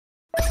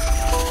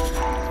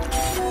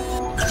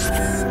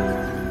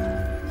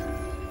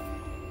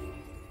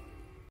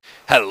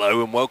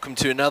Hello and welcome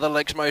to another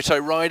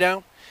Lexmoto ride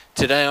out.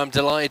 Today I'm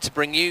delighted to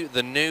bring you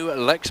the new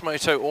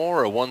Lexmoto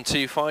Aura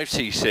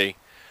 125cc,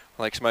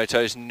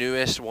 Lexmoto's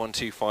newest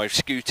 125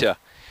 scooter.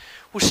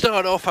 We'll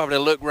start off having a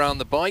look around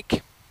the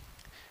bike.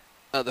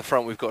 At the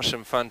front we've got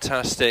some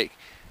fantastic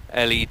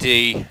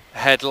LED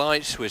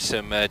headlights with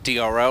some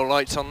DRL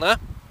lights on there.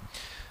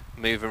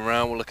 Moving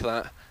around, we'll look at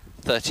that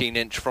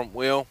 13-inch front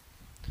wheel.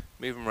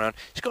 Moving around,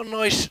 it's got a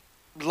nice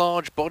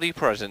large body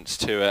presence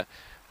to it.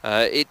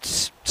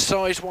 It's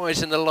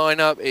size-wise in the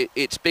lineup,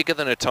 it's bigger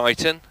than a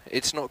Titan.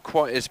 It's not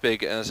quite as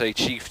big as a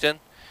Chieftain.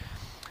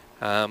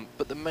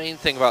 But the main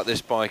thing about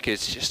this bike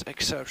is just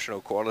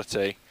exceptional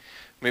quality.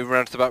 Moving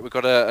around to the back, we've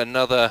got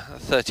another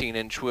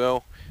 13-inch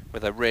wheel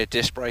with a rear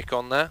disc brake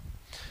on there.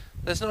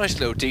 There's nice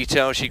little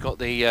details. You've got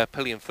the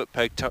pillion foot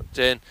peg tucked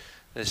in.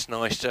 This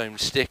nice dome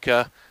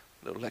sticker,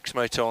 little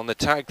Lexmoto on the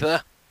tag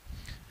there.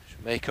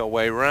 Should make our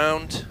way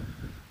round.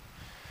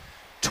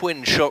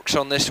 Twin shocks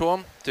on this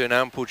one, do an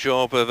ample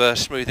job of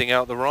smoothing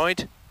out the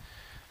ride.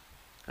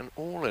 And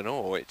all in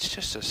all, it's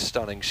just a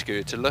stunning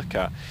scooter to look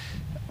at.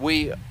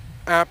 We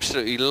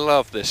absolutely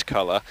love this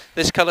colour.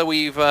 This colour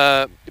we've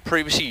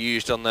previously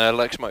used on the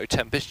Lexmoto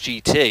Tempest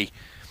GT,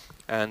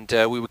 and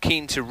we were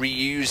keen to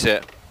reuse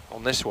it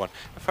on this one.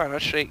 In fact,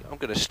 actually, I'm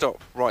going to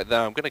stop right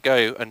there. I'm going to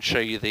go and show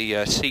you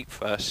the seat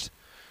first.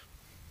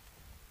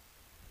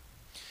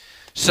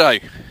 So,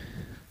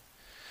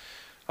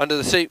 under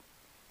the seat,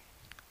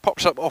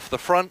 pops up off the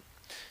front.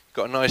 You've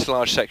got a nice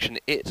large section.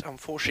 It's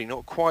unfortunately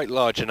not quite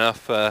large enough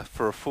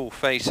for a full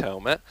face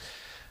helmet,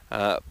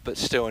 but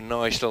still a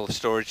nice little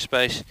storage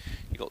space.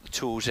 You've got the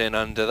tools in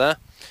under there.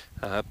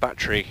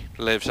 Battery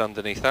lives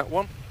underneath that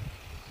one.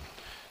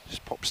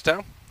 Just pops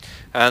down.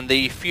 And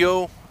the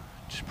fuel,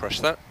 just press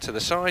that to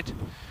the side,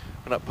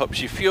 and up pops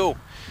your fuel.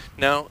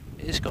 Now,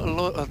 it's got a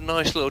lot of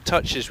nice little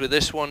touches with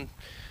this one.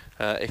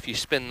 If you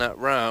spin that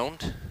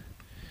round,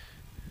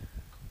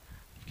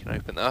 you can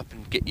open that up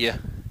and get your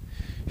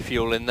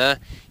fuel in there.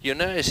 You'll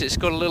notice it's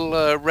got a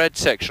little red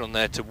section on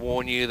there to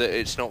warn you that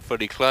it's not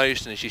fully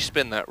closed, and as you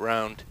spin that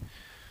round,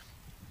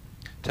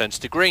 it turns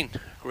to green.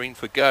 Green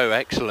for go,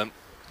 excellent.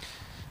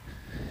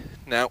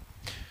 Now,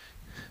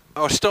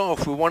 I'll start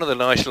off with one of the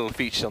nice little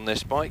features on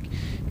this bike.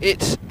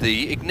 It's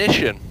the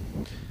ignition.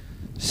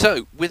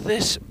 So, with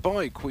this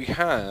bike we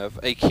have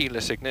a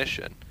keyless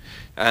ignition,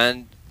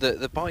 and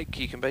the bike,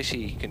 you can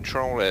basically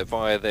control it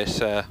via this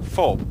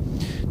fob.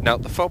 Now,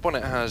 the fob on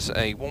it has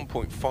a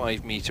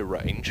 1.5 meter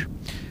range,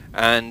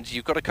 and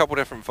you've got a couple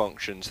different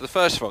functions. The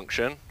first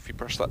function, if you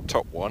press that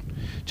top one,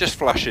 just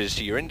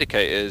flashes your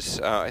indicators,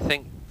 I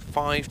think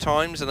 5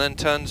 times, and then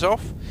turns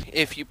off.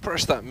 If you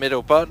press that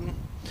middle button,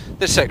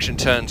 this section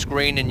turns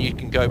green, and you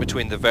can go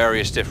between the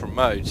various different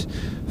modes.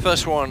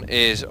 First one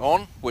is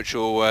on, which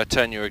will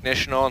turn your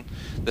ignition on.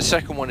 The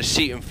second one is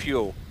seat and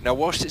fuel. Now,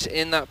 whilst it's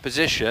in that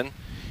position,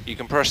 you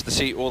can press the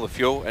seat or the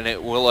fuel, and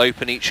it will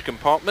open each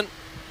compartment.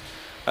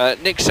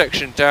 Next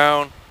section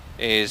down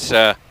is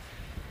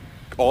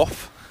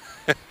off,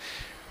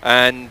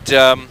 and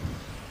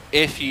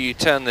if you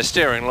turn the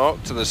steering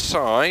lock to the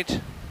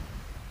side,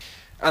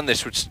 and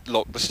this would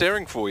lock the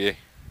steering for you.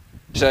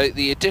 So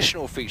the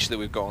additional feature that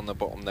we've got on the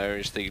bottom there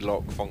is the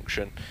lock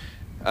function.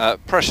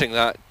 Pressing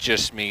that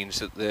just means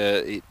that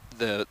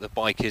the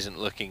bike isn't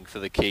looking for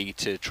the key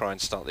to try and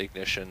start the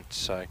ignition,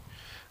 so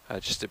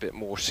just a bit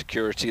more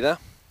security there.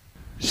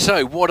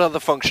 So, what other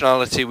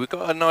functionality? We've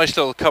got a nice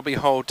little cubby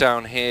hole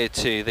down here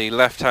to the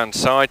left hand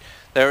side.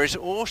 There is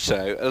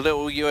also a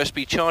little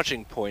USB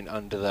charging point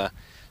under there,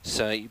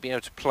 so you'll be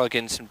able to plug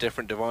in some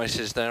different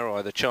devices there, or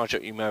either charge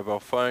up your mobile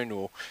phone,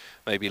 or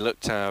maybe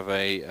look to have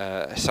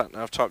a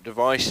sat-nav type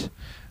device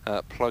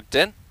plugged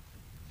in.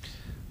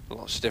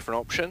 Lots of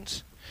different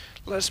options.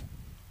 Let's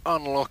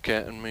unlock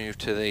it and move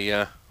to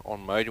the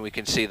on mode, and we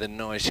can see the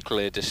nice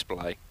clear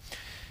display.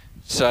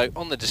 So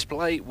on the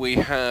display we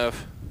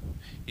have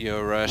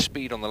your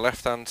speed on the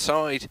left hand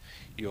side,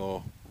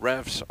 your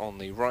revs on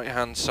the right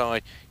hand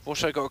side. You've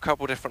also got a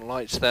couple different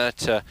lights there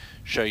to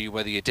show you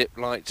whether your dip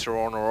lights are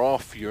on or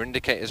off, your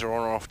indicators are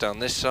on or off down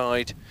this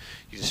side.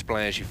 You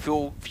display as your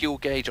fuel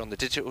gauge on the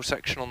digital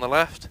section on the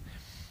left,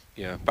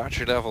 your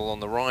battery level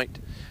on the right,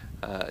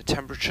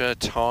 temperature,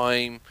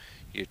 time,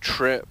 your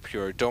trip,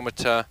 your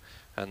odometer,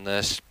 and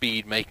the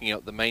speed making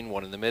up the main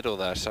one in the middle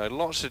there. So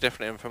lots of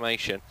different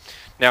information.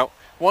 Now,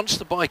 once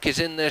the bike is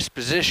in this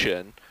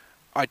position,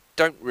 I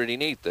don't really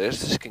need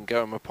this. This can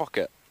go in my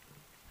pocket.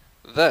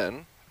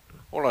 Then,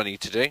 all I need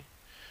to do,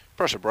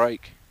 press a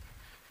brake,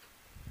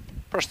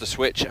 press the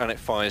switch, and it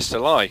fires to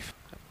life.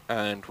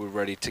 And we're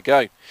ready to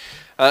go.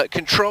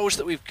 Controls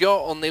that we've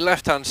got on the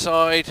left-hand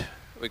side,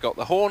 we've got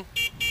the horn,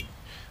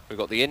 we've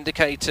got the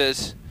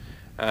indicators,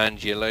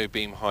 and your low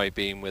beam, high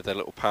beam with a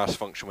little pass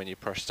function when you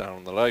press down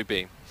on the low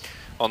beam.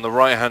 On the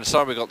right-hand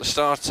side, we've got the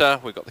starter,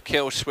 we've got the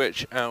kill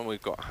switch, and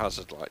we've got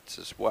hazard lights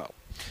as well.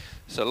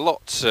 So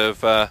lots of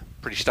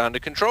pretty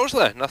standard controls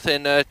there.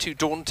 Nothing too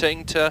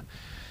daunting to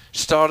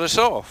start us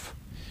off.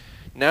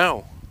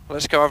 Now,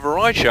 let's go have a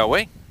ride, shall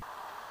we?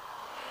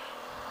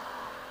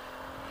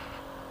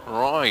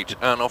 Right,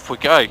 and off we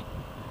go.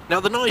 Now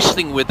the nice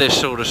thing with this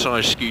sort of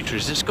size scooter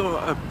is it's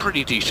got a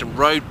pretty decent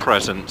road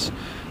presence.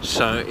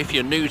 So if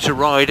you're new to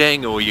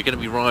riding, or you're going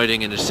to be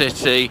riding in a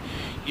city,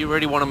 you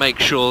really want to make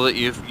sure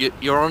that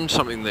you're on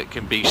something that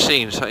can be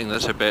seen, something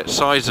that's a bit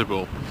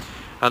sizable.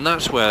 And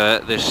that's where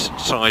this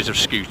size of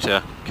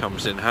scooter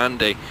comes in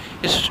handy.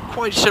 It's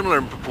quite similar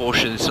in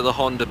proportions to the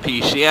Honda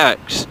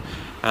PCX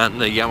and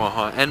the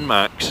Yamaha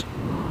NMAX.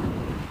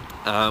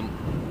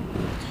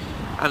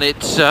 And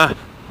it's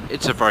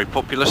a very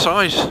popular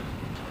size.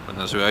 And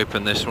as we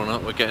open this one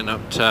up, we're getting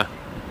up to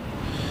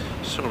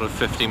sort of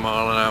 50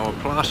 mile an hour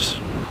plus.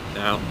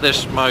 Now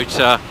this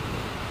motor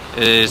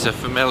is a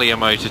familiar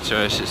motor to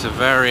us. It's a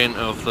variant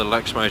of the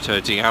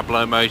Lexmoto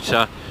Diablo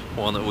motor,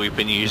 one that we've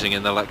been using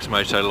in the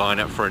Lexmoto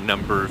lineup for a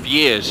number of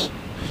years.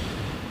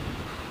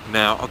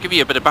 Now I'll give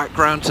you a bit of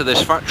background to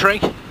this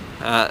factory.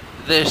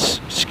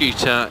 This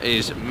scooter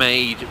is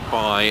made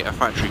by a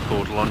factory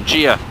called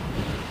Longia,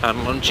 and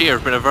Longia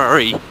have been a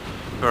very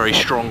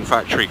strong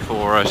factory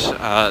for us.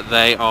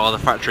 They are the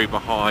factory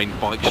behind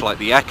bikes like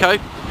the Echo,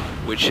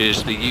 which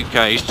is the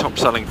UK's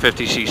top-selling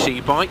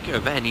 50cc bike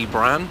of any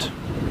brand.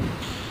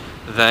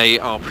 They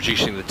are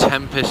producing the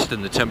Tempest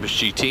and the Tempest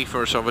GT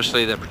for us,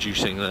 obviously. They're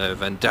producing the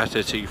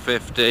Vendetta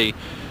 250,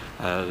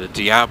 the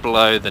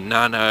Diablo, the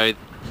Nano.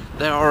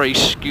 They are a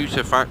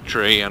scooter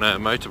factory and a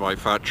motorbike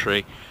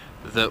factory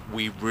that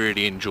we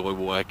really enjoy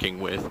working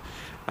with.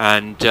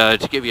 And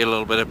to give you a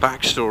little bit of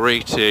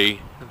backstory to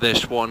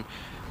this one,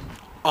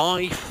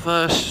 I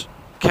first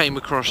came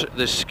across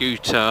this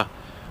scooter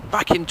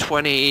back in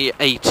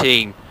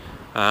 2018.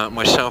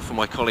 Myself and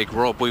my colleague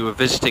Rob, we were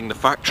visiting the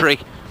factory,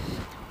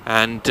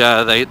 and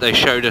they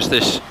showed us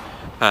this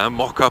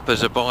mock-up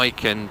as a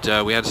bike, and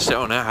we had to sit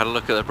on it, had a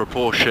look at the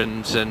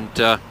proportions, and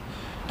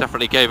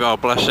definitely gave our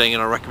blessing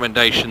and a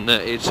recommendation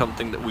that it's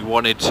something that we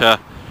wanted to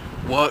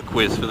work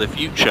with for the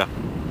future.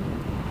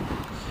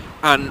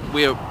 And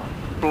we are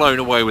blown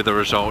away with the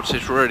results.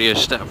 It's really a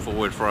step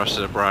forward for us as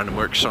a brand, and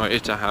we're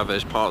excited to have it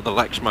as part of the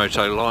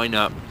Lexmoto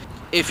lineup.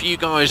 If you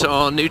guys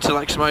are new to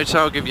Lexmoto,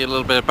 I'll give you a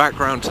little bit of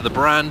background to the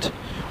brand.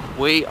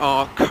 We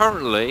are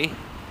currently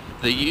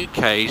the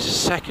UK's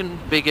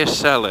second biggest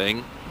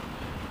selling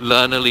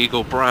learner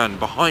legal brand,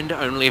 behind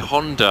only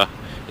Honda.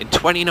 In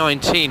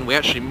 2019 we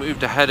actually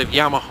moved ahead of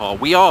Yamaha.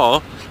 We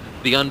are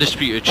the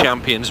undisputed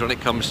champions when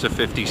it comes to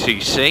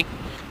 50cc,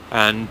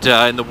 and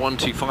in the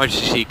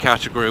 125cc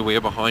category we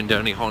are behind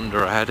only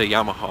Honda, ahead of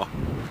Yamaha,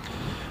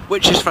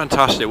 which is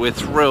fantastic. We're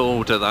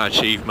thrilled at that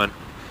achievement,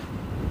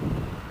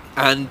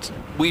 and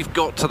we've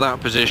got to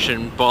that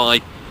position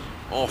by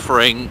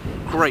offering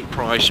great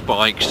price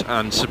bikes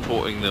and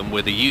supporting them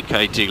with a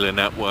UK dealer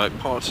network,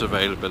 parts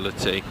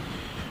availability.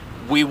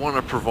 We want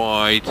to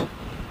provide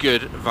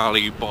good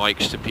value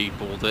bikes to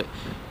people that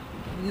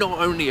not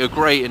only are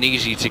great and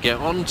easy to get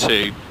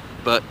onto,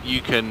 but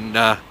you can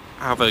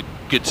have a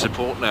good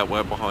support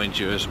network behind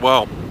you as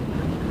well.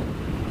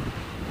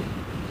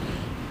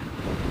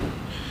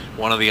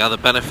 One of the other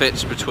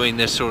benefits between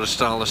this sort of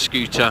style of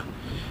scooter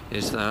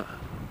is that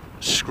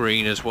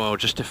screen as well,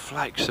 just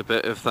deflects a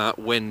bit of that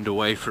wind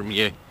away from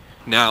you.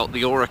 Now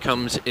the Aura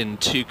comes in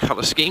two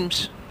colour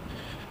schemes.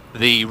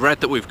 The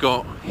red that we've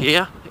got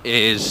here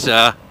is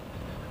a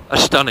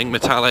stunning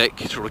metallic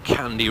sort of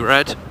candy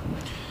red.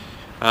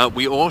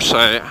 We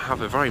also have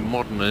a very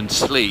modern and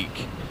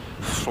sleek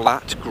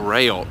flat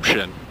grey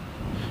option.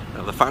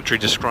 Now the factory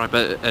describe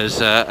it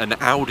as an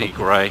Audi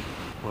grey.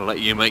 We'll let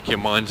you make your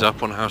minds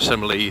up on how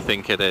similar you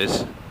think it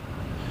is.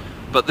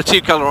 But the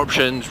two colour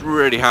options,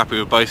 really happy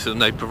with both of them.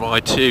 They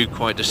provide two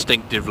quite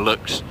distinctive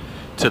looks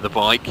to the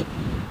bike,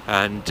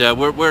 and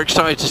we're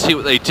excited to see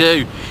what they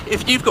do.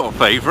 If you've got a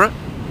favourite,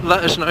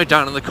 let us know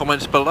down in the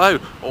comments below,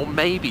 or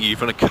maybe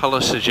even a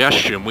colour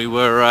suggestion. We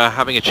were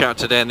having a chat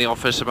today in the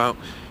office about,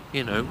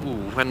 you know,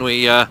 when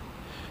we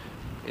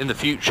in the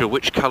future,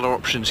 which colour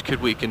options could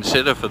we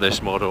consider for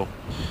this model.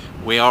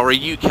 We are a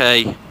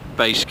UK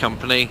based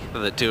company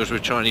that deals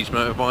with Chinese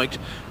motorbikes,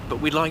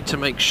 but we like to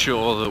make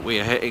sure that we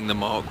are hitting the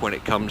mark when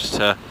it comes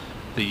to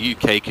the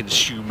UK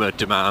consumer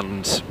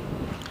demands.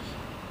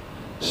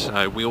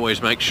 So we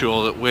always make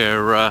sure that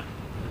we're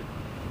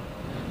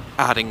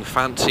adding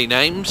fancy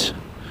names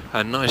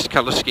and nice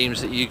colour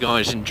schemes that you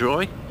guys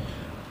enjoy,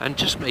 and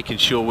just making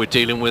sure we're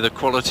dealing with a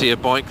quality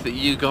of bike that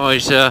you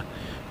guys are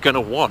going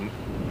to want.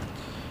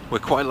 We're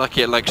quite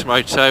lucky at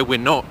Lexmoto.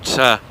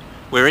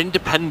 We're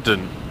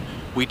independent.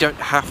 We don't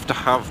have to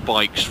have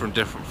bikes from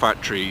different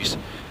factories,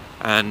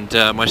 and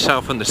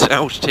myself and the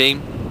sales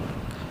team,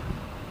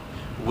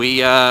 we've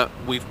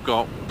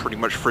got pretty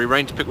much free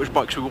rein to pick which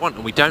bikes we want,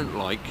 and we don't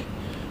like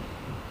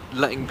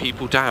letting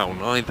people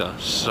down either.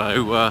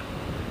 So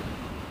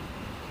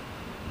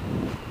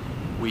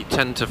we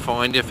tend to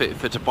find if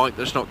it's a bike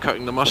that's not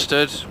cutting the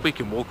mustard, we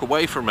can walk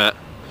away from it.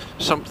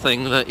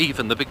 Something that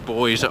even the big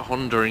boys at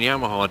Honda and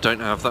Yamaha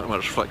don't have that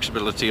much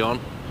flexibility on.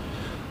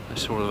 They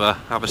sort of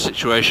have a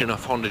situation,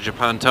 if Honda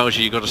Japan tells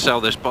you you've got to sell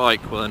this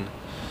bike, well then,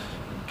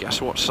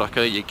 guess what,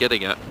 sucker, you're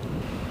getting it.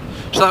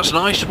 So that's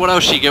nice. What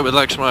else do you get with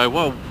Lexmoto?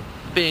 Well,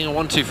 Being a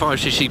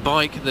 125cc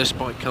bike, this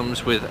bike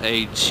comes with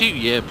a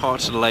 2-year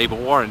parts and labour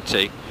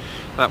warranty.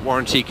 That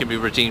warranty can be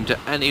redeemed at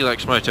any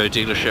Lexmoto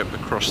dealership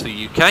across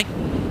the UK.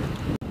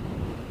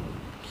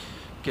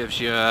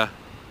 Gives you a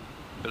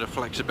bit of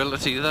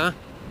flexibility there.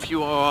 If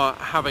you are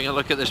having a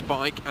look at this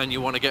bike and you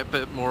want to get a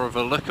bit more of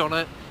a look on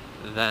it,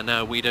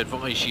 then we'd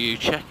advise you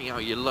checking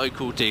out your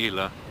local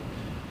dealer.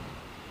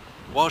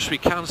 Whilst we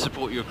can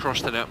support you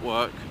across the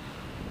network,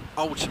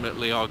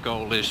 ultimately our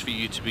goal is for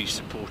you to be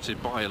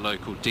supported by a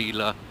local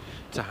dealer,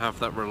 to have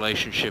that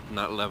relationship and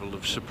that level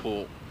of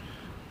support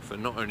for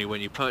not only when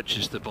you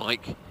purchase the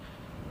bike,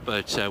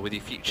 but with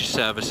your future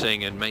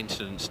servicing and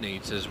maintenance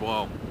needs as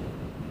well.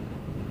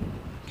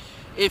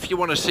 If you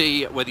want to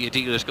see whether your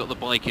dealer's got the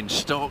bike in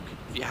stock,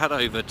 if you head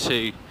over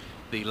to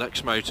the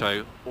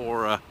Lexmoto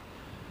Aura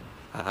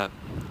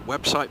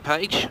website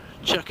page,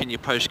 chuck in your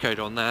postcode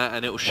on there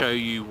and it will show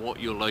you what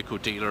your local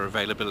dealer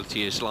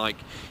availability is like.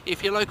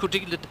 If your local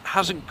dealer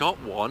hasn't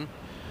got one,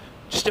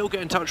 still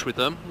get in touch with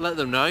them, let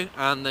them know,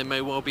 and they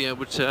may well be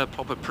able to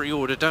pop a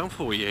pre-order down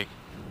for you.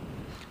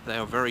 They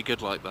are very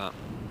good like that.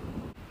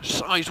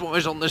 Size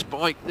wise on this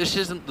bike, this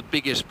isn't the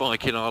biggest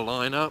bike in our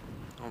lineup.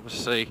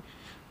 Obviously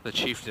the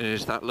Chieftain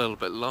is that little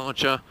bit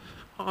larger.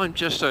 I'm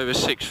just over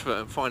 6 foot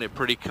and find it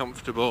pretty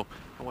comfortable.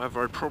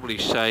 However, I'd probably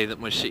say that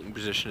my seating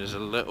position is a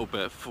little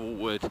bit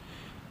forward.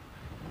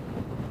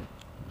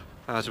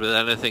 As with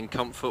anything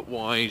comfort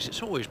wise,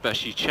 it's always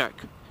best you check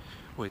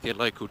with your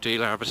local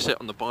dealer, have a sit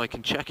on the bike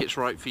and check it's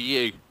right for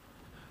you.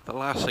 The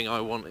last thing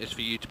I want is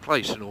for you to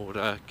place an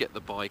order, get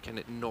the bike and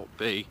it not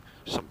be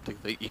something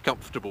that you're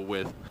comfortable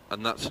with.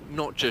 And that's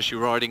not just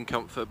your riding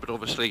comfort, but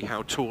obviously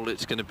how tall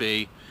it's going to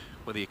be,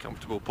 whether you're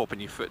comfortable popping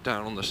your foot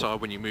down on the side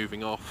when you're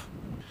moving off.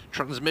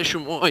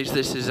 Transmission wise,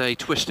 this is a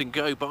twist and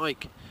go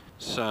bike,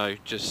 so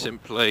just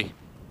simply,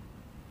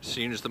 as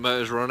soon as the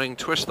motor's running,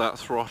 twist that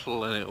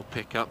throttle and it'll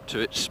pick up to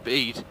its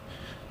speed.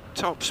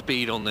 Top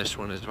speed on this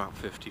one is about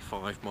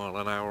 55 mile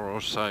an hour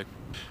or so.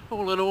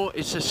 All in all,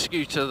 it's a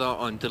scooter that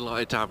I'm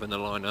delighted to have in the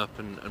lineup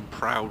and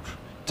proud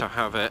to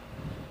have it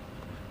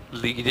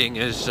leading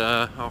as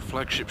our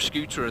flagship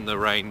scooter in the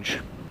range.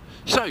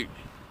 So,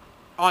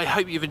 I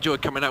hope you've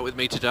enjoyed coming out with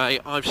me today.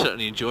 I've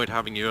certainly enjoyed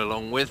having you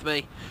along with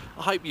me.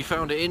 I hope you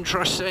found it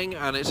interesting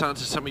and it's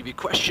answered some of your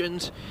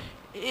questions.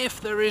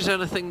 If there is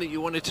anything that you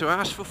wanted to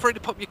ask, feel free to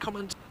pop your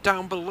comments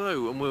down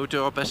below and we'll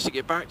do our best to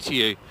get back to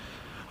you.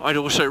 I'd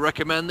also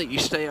recommend that you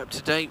stay up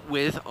to date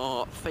with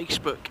our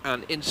Facebook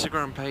and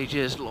Instagram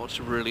pages. Lots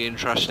of really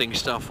interesting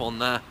stuff on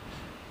there.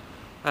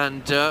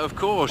 And of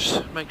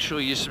course, make sure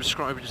you're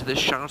subscribing to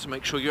this channel to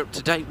make sure you're up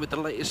to date with the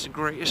latest and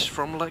greatest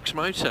from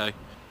Lexmoto.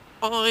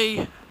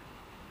 I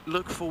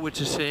look forward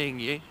to seeing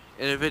you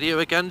in a video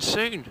again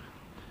soon.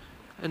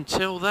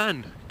 Until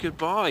then,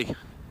 goodbye.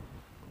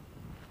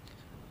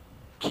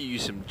 Cue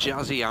some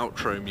jazzy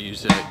outro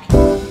music.